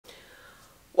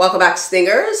Welcome back,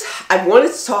 Stingers. I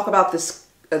wanted to talk about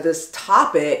this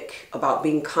topic about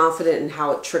being confident and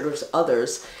how it triggers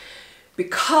others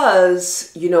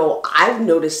because, you know, I've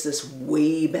noticed this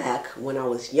way back when I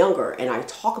was younger, and I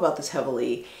talk about this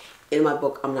heavily in my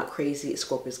book, I'm Not Crazy, A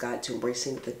Scorpio's Guide to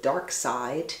Embracing the Dark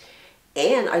Side.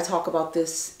 And I talk about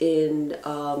this in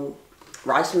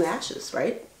Rise from the Ashes,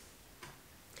 right?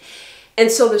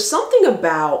 And so there's something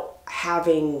about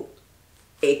having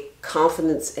a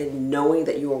confidence and knowing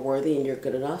that you are worthy and you're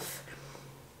good enough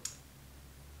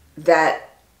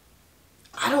that,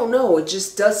 I don't know, it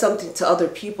just does something to other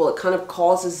people. It kind of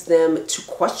causes them to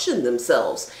question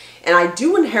themselves. And I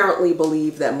do inherently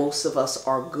believe that most of us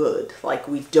are good. Like,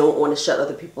 we don't want to shut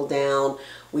other people down.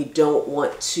 We don't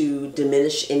want to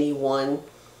diminish anyone.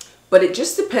 But it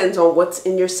just depends on what's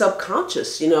in your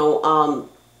subconscious. You know,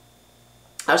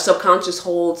 our subconscious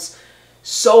holds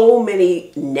so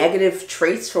many negative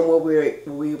traits from when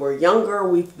we were younger.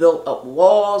 We've built up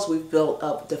walls. We've built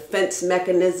up defense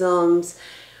mechanisms.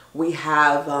 We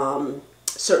have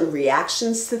certain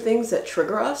reactions to things that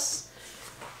trigger us.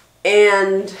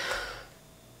 And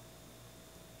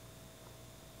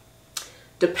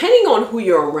depending on who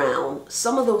you're around,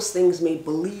 some of those things may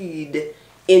bleed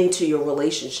into your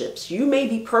relationships. You may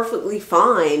be perfectly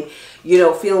fine, you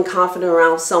know, feeling confident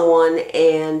around someone,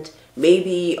 and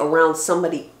maybe around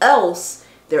somebody else,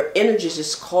 their energy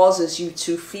just causes you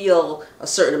to feel a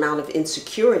certain amount of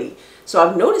insecurity. So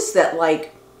I've noticed that,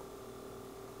 like,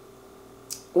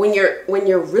 when you're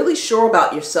really sure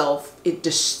about yourself, it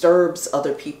disturbs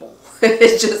other people.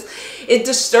 it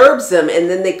disturbs them, and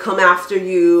then they come after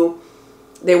you.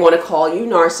 They want to call you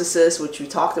narcissist, which we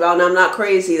talked about, and I'm not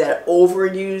crazy, that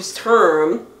overused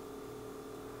term.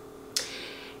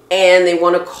 And they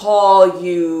want to call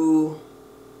you,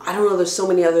 I don't know, there's so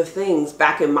many other things.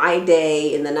 Back in my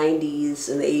day, in the 90s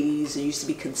and the 80s, it used to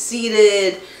be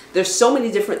conceited. There's so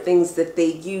many different things that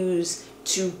they use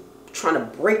to trying to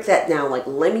break that down. Like,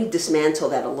 let me dismantle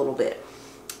that a little bit.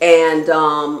 And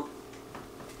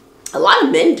a lot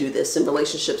of men do this in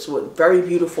relationships with very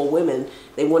beautiful women.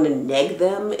 They want to neg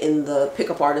them. In the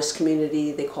pickup artist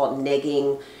community, they call it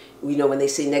negging. You know, when they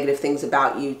say negative things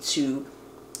about you to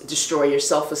destroy your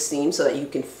self-esteem so that you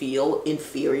can feel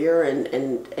inferior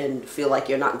and feel like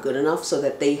you're not good enough so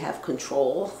that they have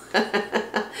control.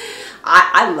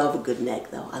 I love a good neg,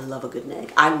 though. I love a good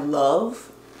neg. I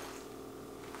love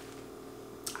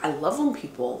when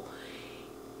people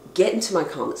get into my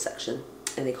comment section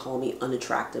and they call me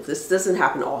unattractive. This doesn't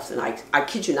happen often. I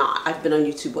kid you not. I've been on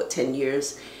YouTube, what, 10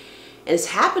 years? And it's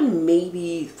happened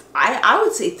maybe, I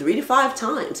would say 3 to 5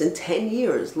 times in 10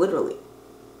 years, literally.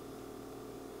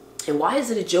 And why is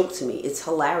it a joke to me? It's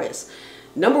hilarious.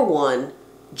 Number one,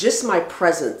 just my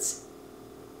presence,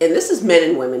 and this is men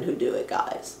and women who do it,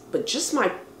 guys, but just my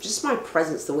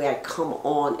presence, the way I come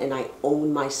on and I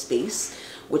own my space,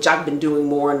 which I've been doing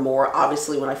more and more.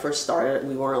 Obviously, when I first started,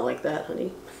 we weren't like that,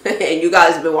 honey. And you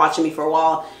guys have been watching me for a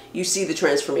while. You see the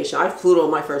transformation. I have Pluto in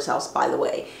my first house, by the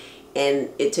way. And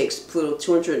it takes Pluto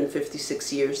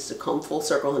 256 years to come full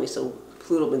circle, honey. So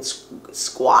Pluto been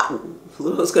squatting.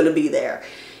 Pluto's going to be there.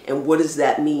 And what does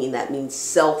that mean? That means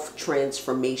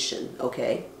self-transformation,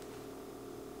 okay?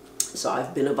 So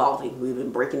I've been evolving. We've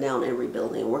been breaking down and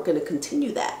rebuilding. And we're going to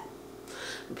continue that.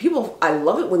 People, I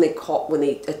love it when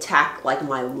they attack, like,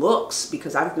 my looks,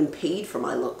 because I've been paid for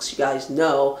my looks. You guys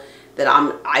know that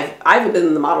I haven't been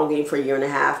in the model game for 1.5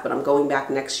 years, but I'm going back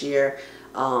next year.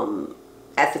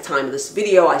 At the time of this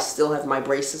video, I still have my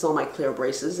braces on, my clear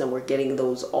braces, and we're getting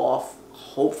those off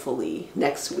hopefully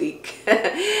next week.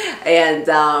 And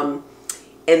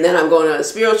then I'm going on a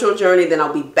spiritual journey. Then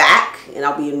I'll be back and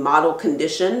I'll be in model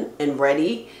condition and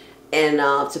ready, and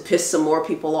to piss some more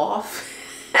people off.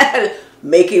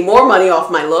 Making more money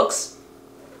off my looks.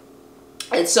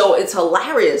 And so it's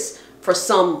hilarious for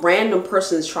some random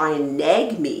person to try and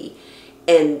nag me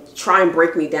and try and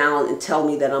break me down and tell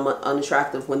me that I'm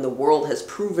unattractive when the world has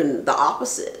proven the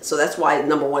opposite. So that's why,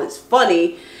 number one, it's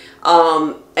funny.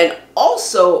 And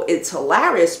also it's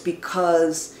hilarious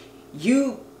because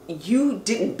you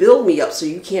didn't build me up, so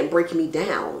you can't break me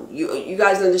down. You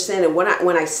guys understand? And when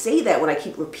I say that, when I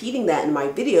keep repeating that in my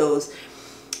videos,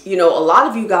 you know, a lot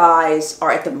of you guys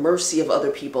are at the mercy of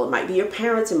other people. It might be your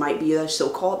parents. It might be your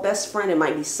so-called best friend. It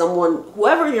might be someone,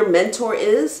 whoever your mentor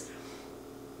is.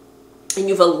 And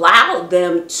you've allowed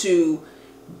them to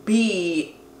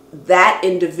be that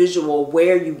individual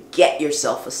where you get your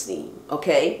self-esteem,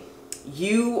 okay?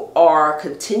 You are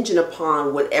contingent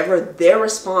upon whatever their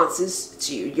response is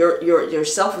to you. Your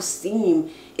self-esteem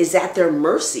is at their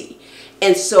mercy.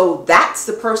 And so that's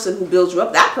the person who builds you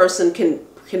up. That person can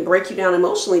can break you down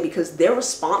emotionally because they're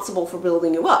responsible for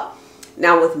building you up.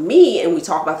 Now with me, and we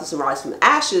talk about this in Rise from the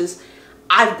Ashes,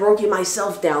 I've broken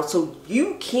myself down so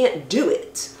you can't do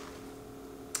it.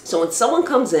 So when someone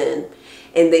comes in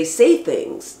and they say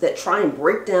things that try and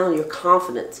break down your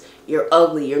confidence, you're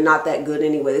ugly, you're not that good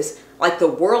anyway, it's like the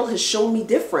world has shown me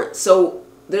different. So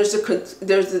there's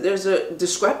a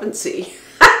discrepancy.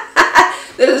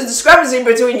 There's a discrepancy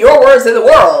between your words and the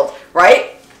world,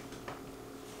 right?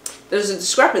 There's a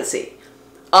discrepancy.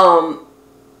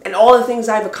 And all the things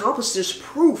I've accomplished, there's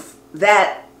proof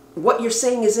that what you're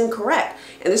saying is incorrect.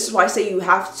 And this is why I say you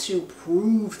have to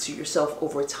prove to yourself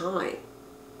over time.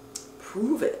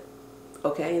 Prove it.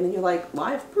 Okay? And then you're like, well,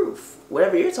 I have proof.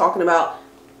 Whatever you're talking about,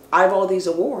 I have all these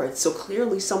awards. So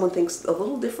clearly someone thinks a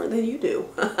little different than you do.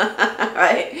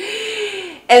 Right?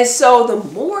 And so the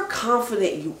more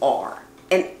confident you are,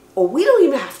 and we don't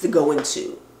even have to go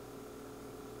into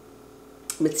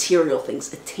material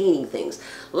things, attaining things.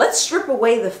 Let's strip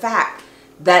away the fact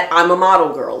that I'm a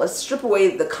model girl. Let's strip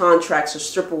away the contracts or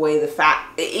strip away the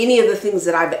fact, any of the things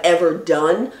that I've ever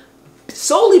done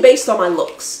solely based on my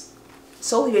looks.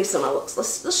 Solely based on my looks.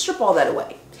 Let's strip all that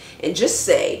away and just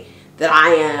say that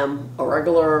I am a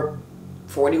regular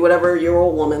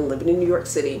 40-whatever-year-old woman living in New York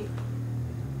City.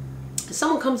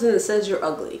 Someone comes in and says you're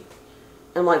ugly.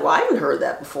 I'm like, well, I haven't heard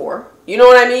that before. You know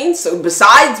what I mean? So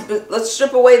besides, let's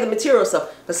strip away the material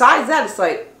stuff. Besides that, it's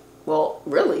like, well,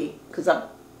 really? Because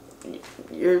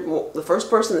you're the first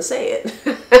person to say it.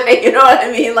 You know what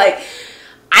I mean? Like,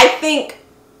 I think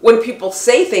when people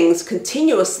say things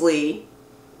continuously,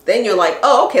 then you're like,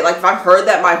 oh, okay. Like if I've heard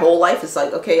that my whole life, it's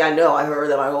like, okay, I know I heard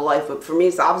that my whole life. But for me,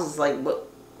 it's the opposite. It's like,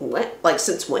 what? Like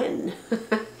since when?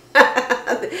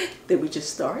 Did we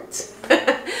just start?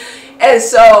 And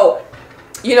so,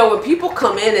 you know, when people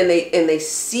come in and they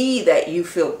see that you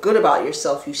feel good about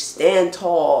yourself, you stand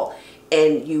tall,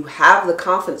 and you have the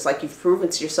confidence, like you've proven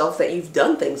to yourself that you've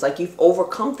done things, like you've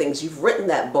overcome things, you've written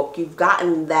that book, you've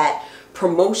gotten that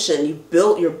promotion, you've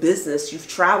built your business, you've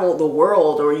traveled the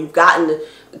world, or you've gotten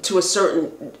to a certain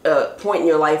point in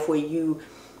your life where you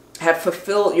have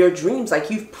fulfilled your dreams, like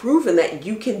you've proven that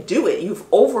you can do it, you've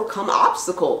overcome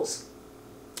obstacles.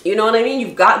 You know what I mean?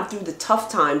 You've gotten through the tough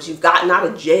times. You've gotten out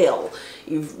of jail.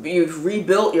 You've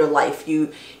rebuilt your life.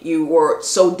 You were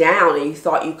so down and you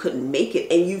thought you couldn't make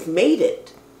it, and you've made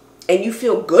it. And you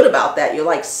feel good about that. You're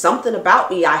like, something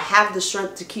about me, I have the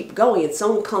strength to keep going. And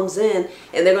someone comes in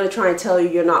and they're going to try and tell you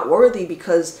you're not worthy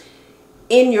because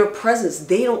in your presence,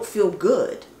 they don't feel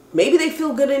good. Maybe they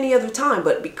feel good any other time,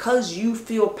 but because you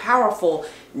feel powerful,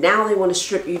 now they want to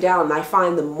strip you down. And I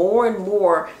find the more and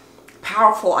more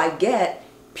powerful I get,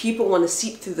 people want to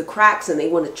seep through the cracks and they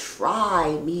want to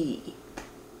try me.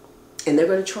 And they're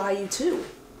going to try you too.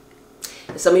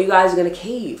 And some of you guys are going to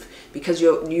cave because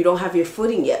you don't have your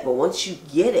footing yet. But once you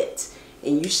get it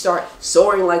and you start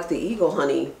soaring like the eagle,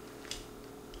 honey,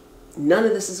 none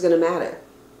of this is going to matter.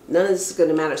 None of this is going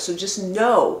to matter. So just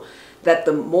know that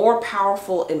the more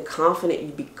powerful and confident you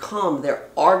become, there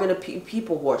are going to be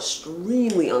people who are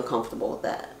extremely uncomfortable with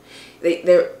that.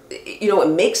 You know, it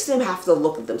makes them have to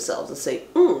look at themselves and say,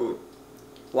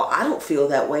 well, I don't feel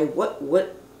that way.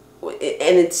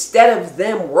 And instead of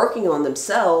them working on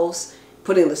themselves,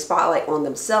 putting the spotlight on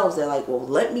themselves, they're like, well,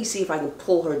 let me see if I can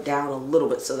pull her down a little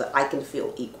bit so that I can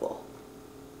feel equal.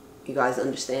 You guys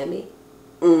understand me?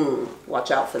 Watch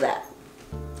out for that.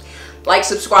 Like,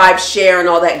 subscribe, share, and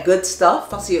all that good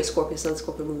stuff. I'll see you at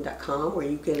ScorpioSunScorpioMoon.com, where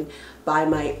you can buy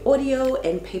my audio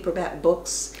and paperback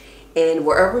books. And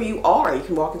wherever you are, you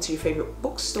can walk into your favorite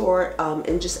bookstore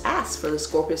and just ask for the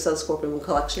Scorpio Sun, Scorpio Moon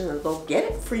collection, and they'll get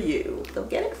it for you. They'll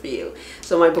get it for you.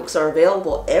 So my books are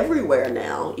available everywhere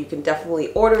now. You can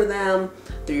definitely order them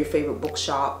through your favorite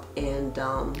bookshop, and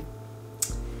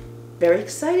very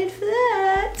excited for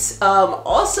that.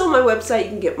 Also, my website, you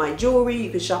can get my jewelry.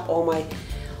 You can shop all my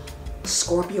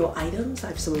Scorpio items. I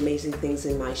have some amazing things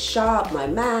in my shop, my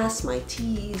masks, my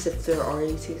teas, if there are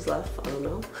any teas left, I don't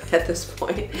know at this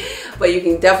point, but you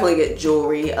can definitely get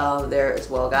jewelry there as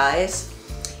well, guys.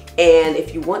 And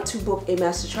if you want to book a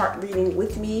master chart reading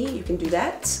with me, you can do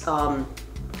that.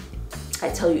 I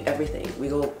tell you everything. We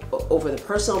go over the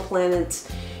personal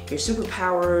planets, your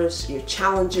superpowers, your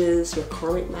challenges, your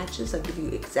karmic matches. I give you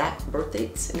exact birth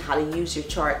dates and how to use your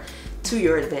chart to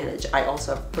your advantage. I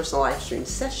also have a personal live stream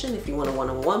session if you want a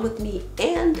one-on-one with me,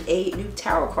 and a new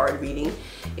tarot card reading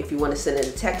if you want to send in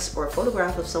a text or a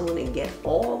photograph of someone and get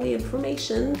all the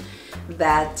information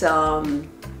that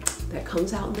that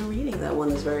comes out in the reading. That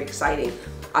one is very exciting.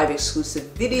 I have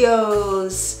exclusive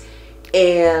videos,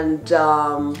 and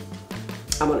I'm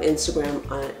on Instagram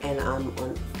and I'm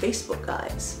on Facebook,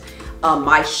 guys.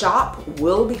 My shop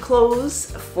will be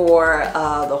closed for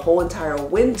the whole entire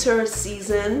winter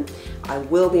season. I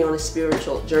will be on a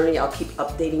spiritual journey. I'll keep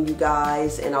updating you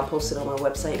guys and I'll post it on my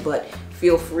website, but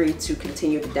feel free to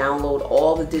continue to download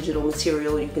all the digital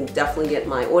material. You can definitely get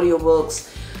my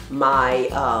audiobooks, my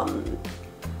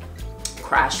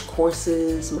crash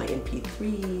courses, my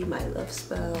MP3, my love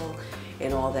spell,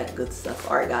 and all that good stuff.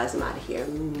 All right, guys, I'm out of here.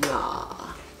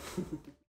 Mwah.